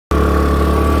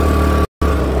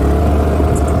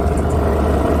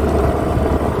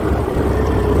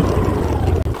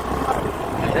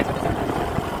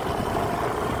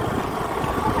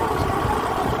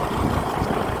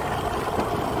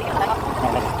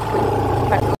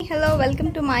Welcome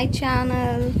to my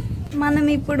channel. మనం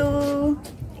ఇప్పుడు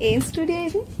ఏం స్టూడియో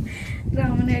ఇది?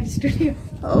 Rama Naidu studio.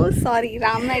 Sorry,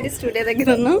 Rama Naidu studio దగ్గర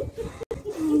ఉన్నాం.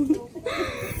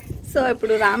 సో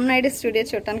ఇప్పుడు రామనాయుడు స్టూడియో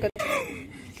చూడటానికి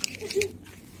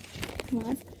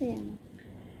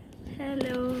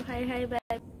హలో, హాయ్ హాయ్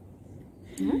బాయ్.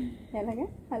 ఎలాగా?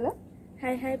 Hello,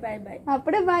 hi hi bye bye.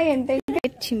 అప్పుడే బాయ్ అంటే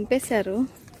చింపేశారు.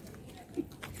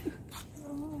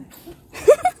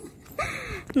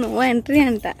 నో ఎంట్రీ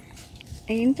అంట.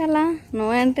 ఏంటలా నో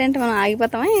ఎంట్రీ అంటే మనం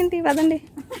ఆగిపోతామా ఏంటి? పదండి.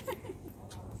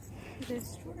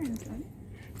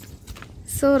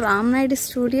 So Rama Naidu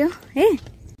studio.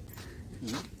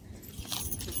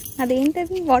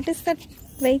 అదేంటది? What is that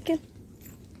vehicle?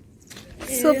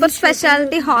 Super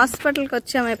speciality హాస్పిటల్కి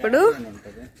వచ్చాము ఇప్పుడు.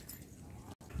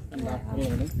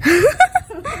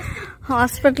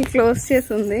 హాస్పిటల్ క్లోజ్ చేసి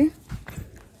ఉంది.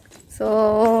 సో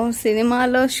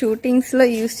సినిమాలో షూటింగ్స్లో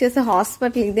యూజ్ చేసే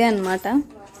హాస్పిటల్ ఇదే అన్నమాట.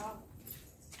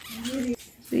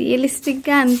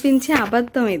 రియలిస్టిక్గా అనిపించే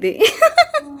అబద్ధం ఇది.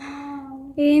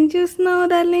 ఏం చూస్తున్నావు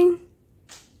డార్లింగ్?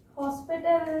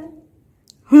 హాస్పిటల్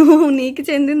నీకు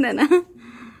చెందిందనా?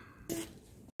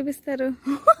 చూపిస్తారు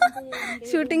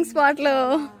షూటింగ్ స్పాట్లో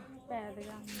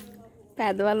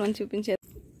పేదవాళ్ళని చూపించారు.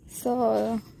 సో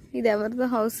ఇది ఎవరిదో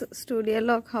హౌస్?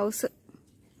 స్టూడియోలో ఒక house.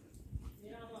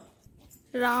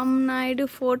 Ram Naidu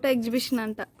photo exhibition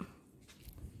అంట.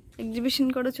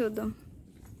 ఎగ్జిబిషన్ కూడా చూద్దాం.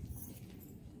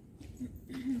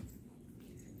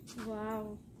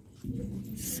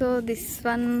 సో దిస్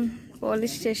వన్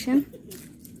పోలీస్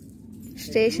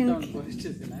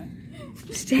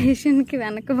స్టేషన్కి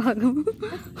వెనక భాగం.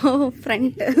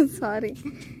 Front, sorry.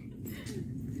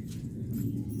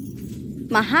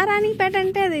 మహారాణిపేట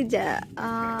అంటే అది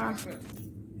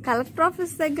కలెక్టర్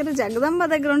ఆఫీస్ దగ్గర, జగదంబ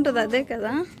దగ్గర ఉంటుంది, అదే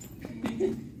కదా?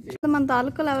 మన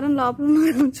తాలూకాలు ఎవరైనా లోపల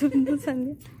ఉన్నారు చూడండి.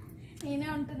 సంధ్య నేనే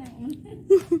ఉంటున్నాను.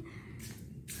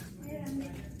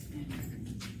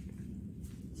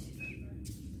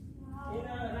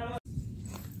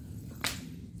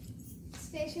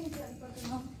 స్టేషన్కి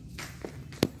వెళ్ళిపోతున్నాం.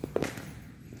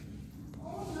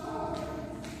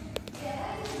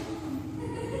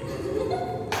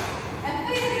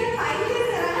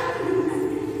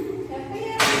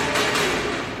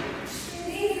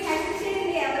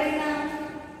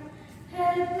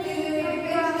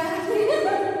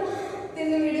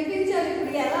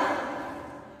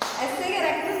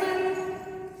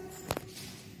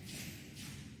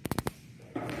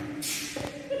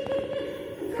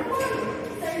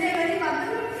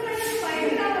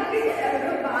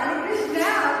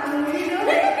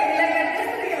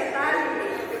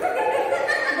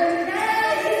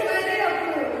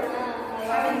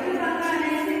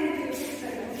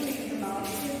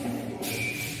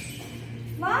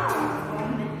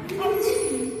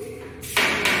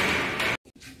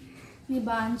 నీ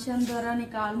బాంచం ద్వారా నీ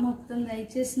కాలు మొక్కుతుంది,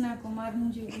 దయచేసి నా కుమారుని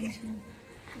చూపించండి,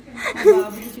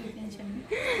 బాబుని చూపించండి.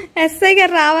 ఎస్ఐ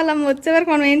గారు రావాలమ్మ. వచ్చే వరకు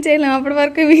మనం ఏం చేయలేము. అప్పటి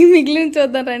వరకు మిగిలిన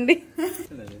చూద్దాం రండి.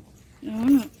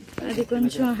 అవును, అది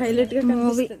కొంచెం హైలైట్ గా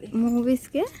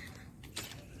మూవీస్కి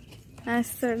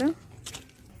వేస్తాడు.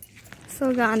 సో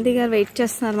గాంధీ గారు వెయిట్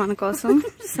చేస్తున్నారు మన కోసం.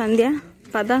 సంధ్య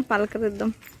పద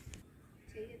పలకరిద్దాం.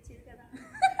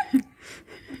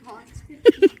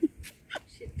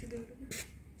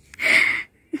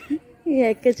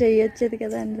 ఎక్క చెయ్యొచ్చేది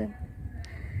కదా అందరూ.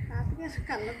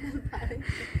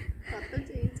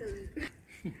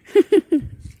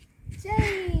 జై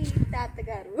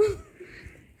తాతగారు,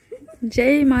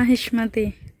 జై మాహిష్మతి.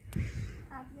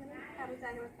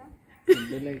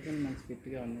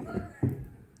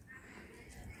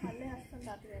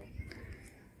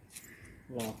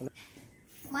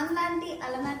 మనలాంటి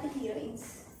అలనాటి హీరోయిన్స్.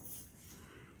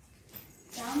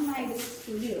 రామనాయుడు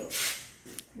స్టూడియో.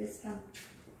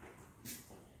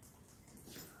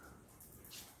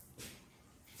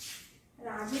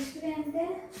 రాజేశ్వరి అంటే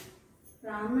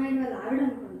రామనాయుడు వాళ్ళ ఆవిడ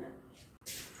అనుకుంటా.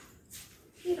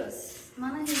 హీరోస్,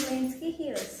 మన హీరోయిన్స్కి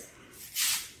హీరోస్.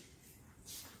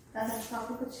 దాదా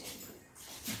షాప్కి వచ్చి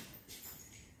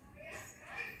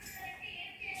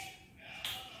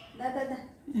దాదా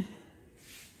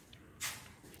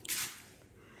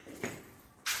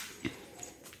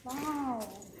వావ్,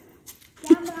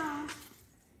 కెమెరా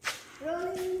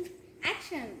రోలింగ్,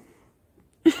 యాక్షన్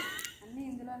అన్నీ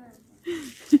ఇందులోనే.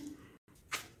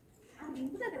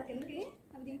 దింపుదా కదా కిందకి,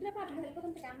 అది దింపులే పాటలు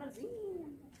వెళ్ళిపోతుంటే కెమెరా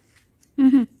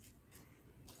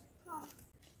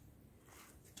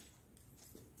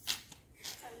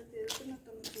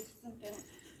తిరుగుతున్నట్టు చూస్తుంటే.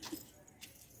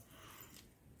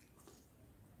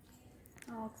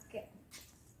 ఓకే,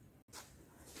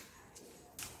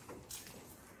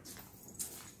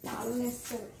 చాలా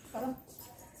వేస్తారు కదా.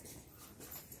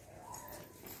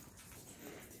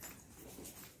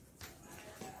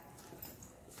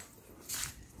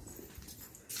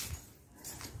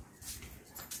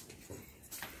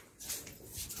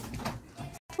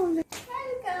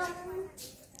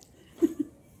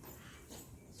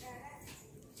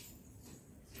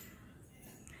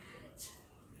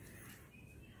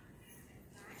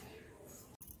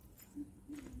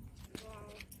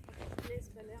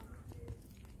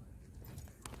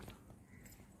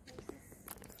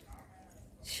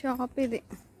 షాప్ ఇది,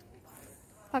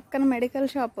 పక్కన మెడికల్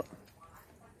షాప్.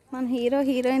 మన హీరో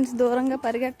హీరోయిన్స్ దూరంగా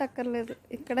పరిగెట్టక్కర్లేదు,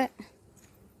 ఇక్కడే.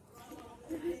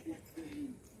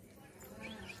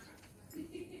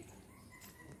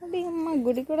 అది అమ్మ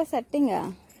గుడి కూడా సెట్టింగా.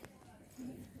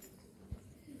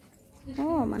 ఓ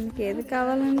మనకి ఏది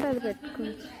కావాలంటే అది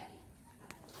పెట్టుకోవచ్చు.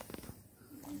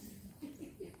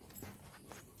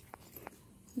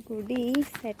 గుడి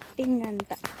సెట్టింగ్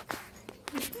అంట.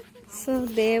 సో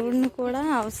దేవుడిని కూడా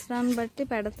అవసరాన్ని బట్టి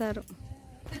పెడతారు.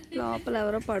 లోపల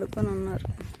ఎవరో పడుకొని ఉన్నారు.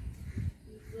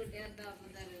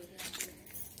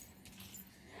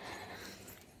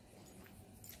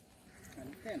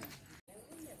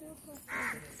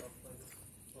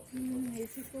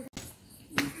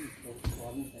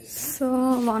 So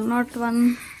 101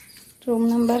 room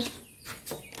number.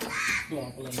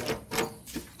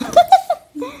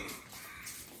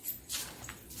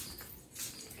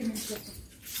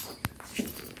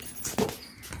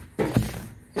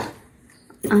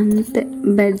 అంతే,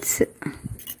 బెడ్స్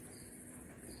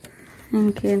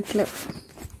ఇంకేంట్లో.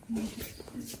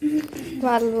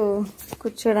 వాళ్ళు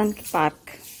కూర్చోడానికి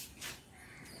పార్క్.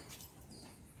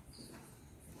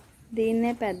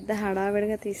 దీన్నే పెద్ద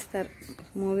హడావిడిగా తీస్తారు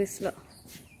మూవీస్లో.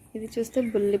 ఇది చూస్తే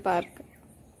బుల్లి పార్క్.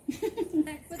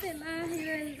 లేకపోతే ఎలా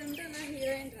హీరో వెళ్తుంటే అలా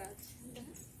హీరోయిన్ రావచ్చు.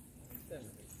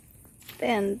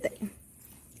 అంతే.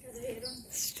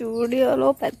 స్టూడియోలో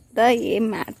పెద్ద ఏం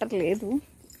మ్యాటర్ లేదు.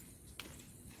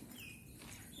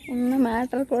 ఉన్న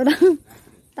మ్యాటర్ కూడా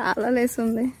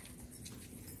తాళలేసింది.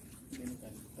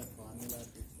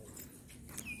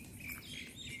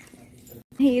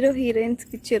 హీరో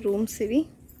హీరోయిన్స్కి ఇచ్చే రూమ్స్ ఇవి.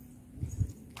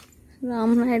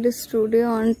 రామనాయుడు స్టూడియో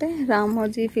అంటే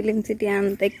రామోజీ ఫిలిం సిటీ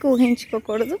అంత ఎక్కువ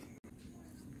ఊహించుకోకూడదు.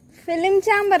 ఫిలిం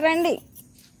ఛాంబర్ రండి.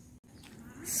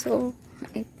 సో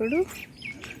ఇప్పుడు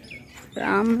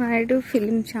రామనాయుడు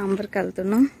ఫిలిం ఛాంబర్కి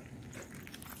వెళ్తున్నాం.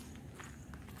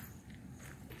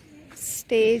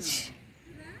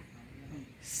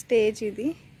 స్టేజ్ ఇది.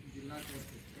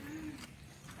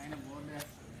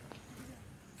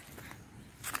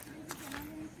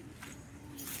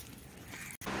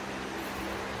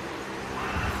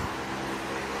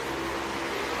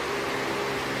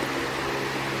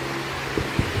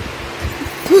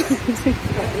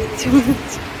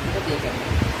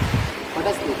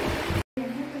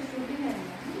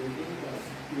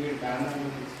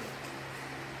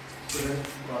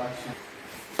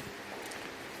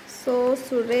 సో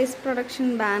సురేష్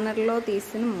ప్రొడక్షన్ బ్యానర్లో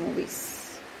తీసిన మూవీస్.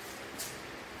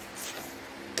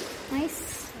 నైస్.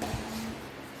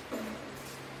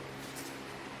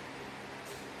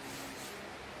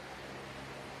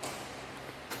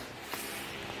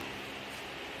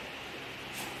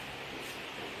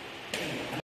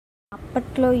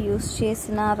 అప్పట్లో యూస్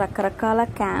చేసిన రకరకాల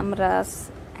కెమెరాస్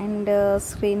అండ్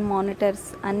స్క్రీన్ మానిటర్స్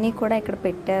అన్నీ కూడా ఇక్కడ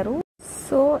పెట్టారు.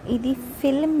 సో ఇది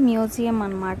ఫిల్మ్ మ్యూజియం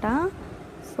అన్నమాట.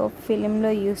 సో ఫిలింలో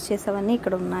యూస్ చేసేవన్నీ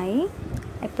ఇక్కడ ఉన్నాయి.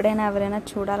 ఎప్పుడైనా ఎవరైనా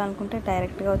చూడాలనుకుంటే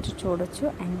డైరెక్ట్గా వచ్చి చూడొచ్చు.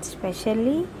 అండ్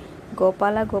స్పెషల్లీ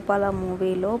గోపాల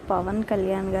మూవీలో పవన్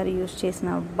కళ్యాణ్ గారు యూస్ చేసిన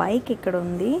బైక్ ఇక్కడ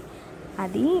ఉంది.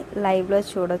 అది లైవ్లో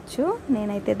చూడొచ్చు.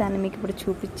 నేనైతే దాన్ని మీకు ఇప్పుడు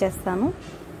చూపించేస్తాను,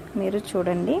 మీరు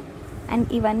చూడండి. అండ్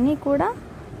ఇవన్నీ కూడా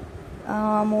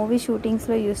మూవీ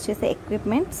షూటింగ్స్లో యూస్ చేసే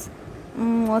ఎక్విప్మెంట్స్.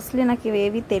 మోస్ట్లీ నాకు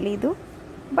ఇవేవి తెలీదు,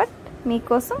 బట్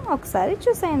మీకోసం ఒకసారి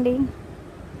చూసేయండి.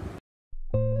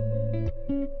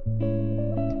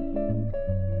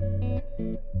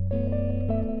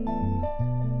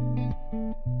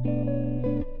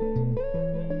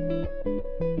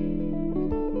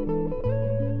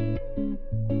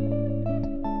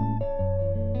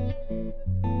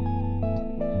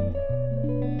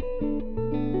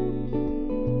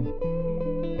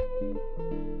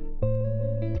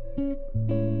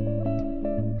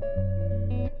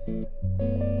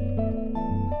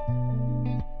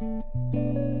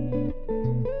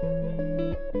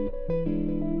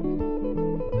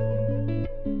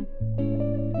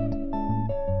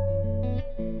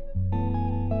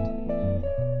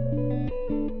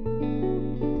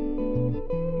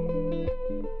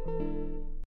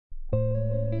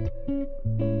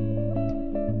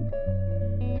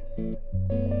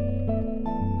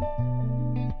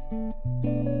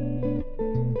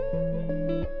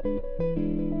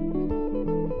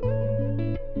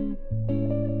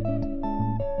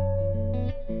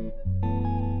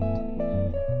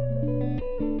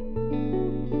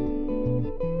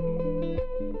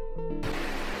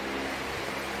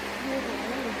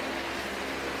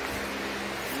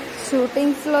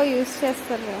 షూటింగ్స్లో యూస్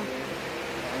చేస్తారు కదా.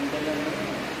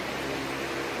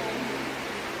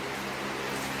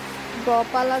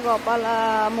 గోపాల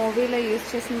మూవీలో యూస్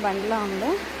చేసిన బండిలా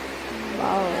ఉంది.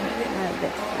 అదే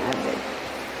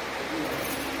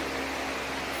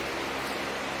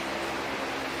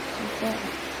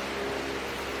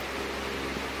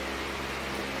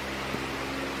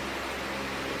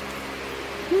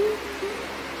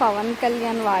పవన్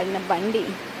కళ్యాణ్ వాడిన బండి,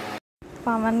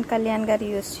 పవన్ కళ్యాణ్ గారు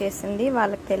యూజ్ చేసింది.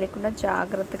 వాళ్ళకి తెలియకుండా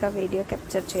జాగ్రత్తగా వీడియో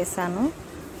క్యాప్చర్ చేశాను.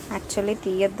 యాక్చువల్లీ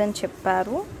తీయొద్దని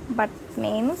చెప్పారు, బట్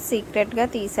నేను సీక్రెట్గా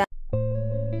తీశాను.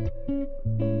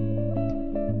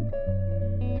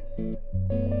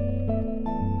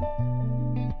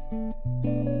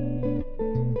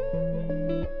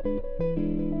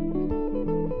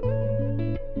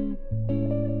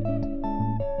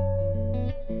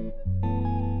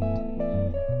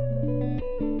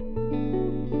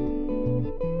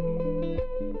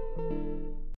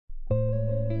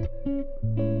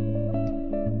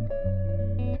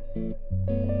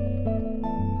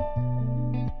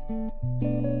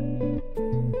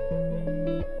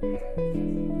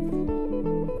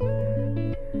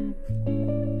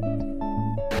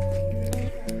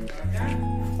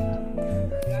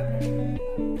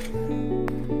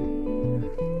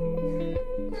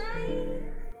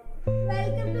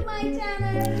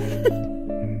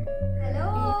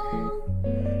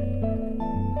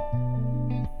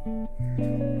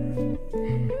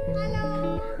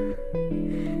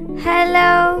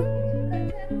 Hello.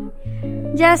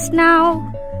 Just now.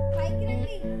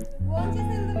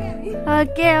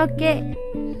 Okay, okay.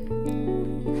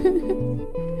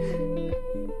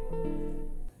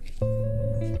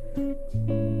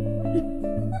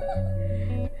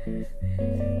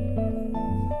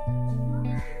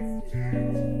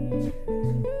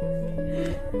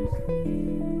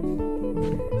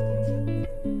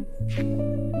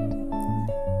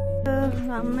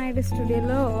 Rama Naidu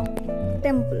స్టూడియోలో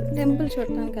టెంపుల్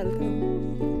చూడటానికి వెళ్తాం.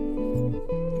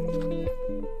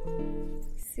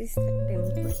 This is the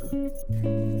temple.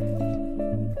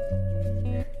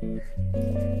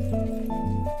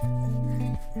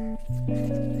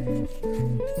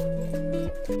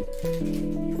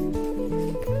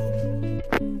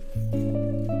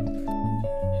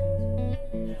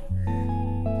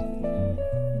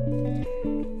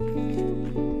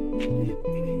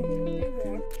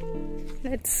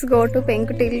 Let's go to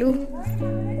పెంకుటిల్లు.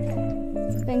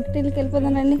 పెంకుటిల్లుకి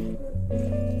వెళ్ళిపోదానండి.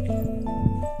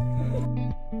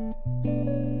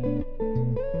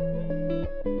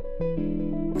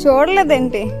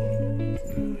 చూడలేదేంటి?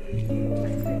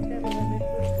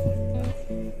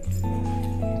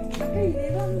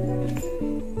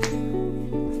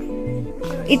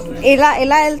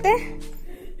 ఇలా వెళ్తే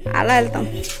అలా వెళ్తాం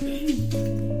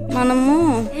మనము.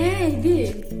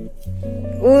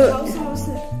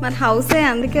 మరి హౌసే,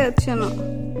 అందుకే వచ్చాను.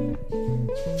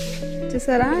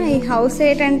 చూసారా, ఈ హౌస్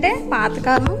ఏంటంటే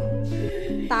పాతకాలం,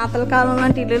 తాతల కాలం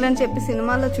లాంటి ఇల్లులు అని చెప్పి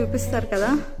సినిమాల్లో చూపిస్తారు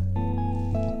కదా,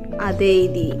 అదే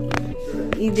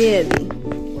ఇదే అది.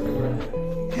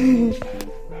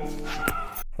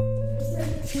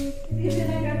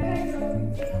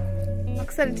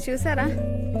 ఒకసారి చూసారా,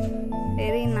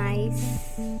 వెరీ నైస్.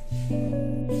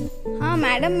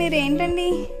 మేడం, మీరు ఏంటండి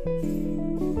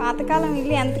పాతకాలం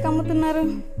ఇల్లు ఎంతకు అమ్ముతున్నారు?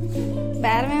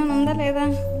 బేరం ఏమైనా ఉందా లేదా?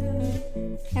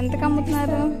 ఎంతకు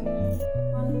అమ్ముతున్నారు?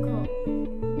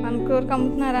 1 crore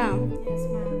అమ్ముతున్నారా?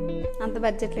 అంత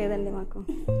బడ్జెట్ లేదండి మాకు.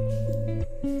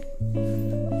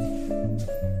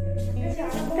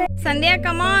 సంధ్య,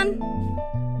 కమాన్.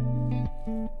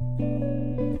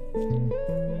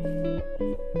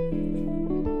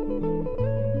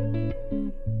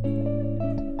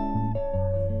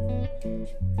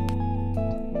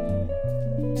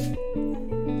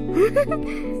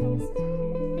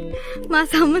 మా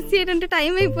సమస్య ఏంటంటే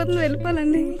టైం అయిపోతుంది,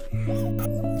 వెళ్ళిపోవాలండి.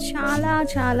 చాలా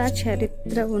చాలా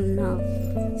చరిత్ర ఉన్న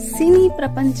సినీ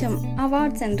ప్రపంచం,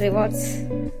 అవార్డ్స్ అండ్ రివార్డ్స్.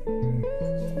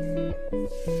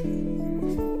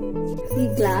 ఈ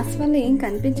గ్లాస్ వల్ల ఏం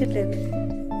కనిపించట్లేదు.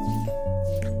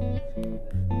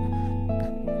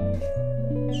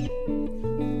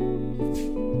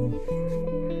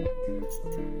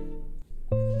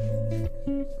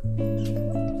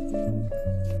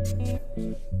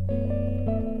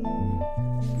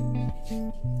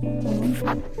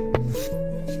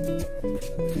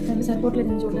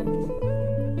 సరిపోవట్లేదు చూడండి.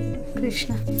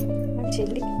 కృష్ణ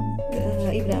చెల్లి,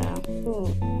 ఇక్కడ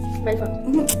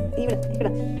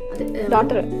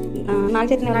డాక్టర్ నాగ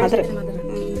చైతన్య మదర్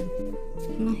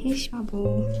మహేష్ బాబు.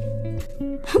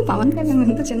 పవన్ కళ్యాణ్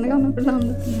ఎంత చిన్నగా ఉన్నప్పుడు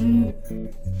ఉంది.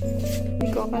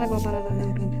 గోపాల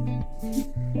అనుకుంటా.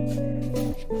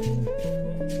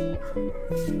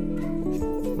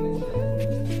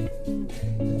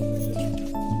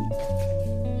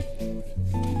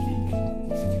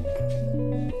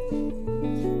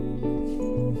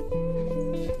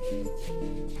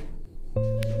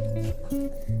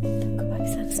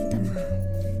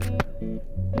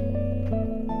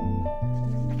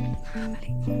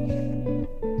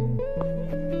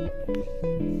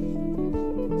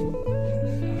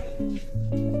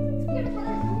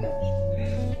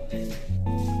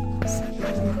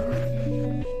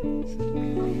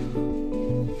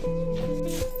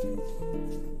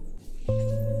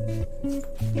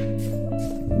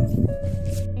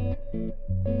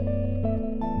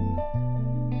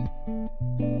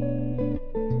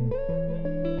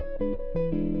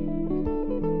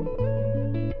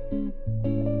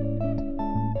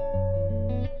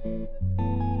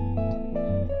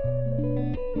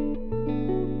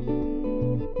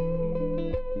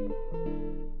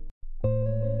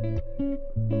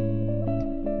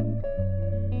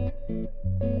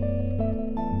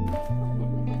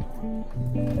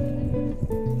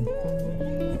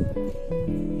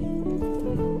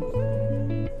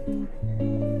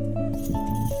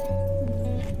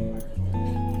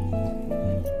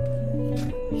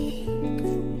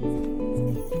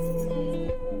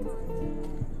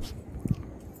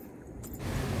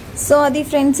 సో అది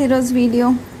ఫ్రెండ్స్ ఈరోజు వీడియో.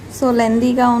 సో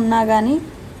లెందీగా ఉన్నా కానీ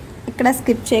ఇక్కడ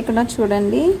స్కిప్ చేయకుండా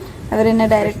చూడండి. ఎవరైనా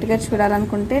డైరెక్ట్గా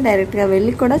చూడాలనుకుంటే డైరెక్ట్గా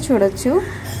వెళ్ళి కూడా చూడొచ్చు.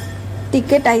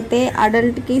 టికెట్ అయితే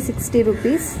అడల్ట్కి 60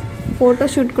 రూపీస్.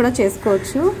 ఫోటోషూట్ కూడా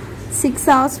చేసుకోవచ్చు. 6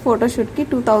 అవర్స్ ఫోటోషూట్కి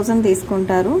 2000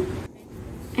 తీసుకుంటారు.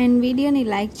 అండ్ వీడియోని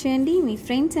లైక్ చేయండి, మీ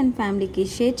ఫ్రెండ్స్ అండ్ ఫ్యామిలీకి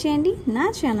షేర్ చేయండి, నా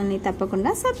ఛానల్ని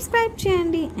తప్పకుండా సబ్స్క్రైబ్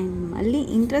చేయండి. అండ్ మళ్ళీ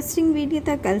ఇంట్రెస్టింగ్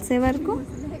వీడియోతో కలిసే వరకు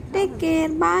టేక్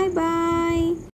కేర్, బాయ్ బాయ్.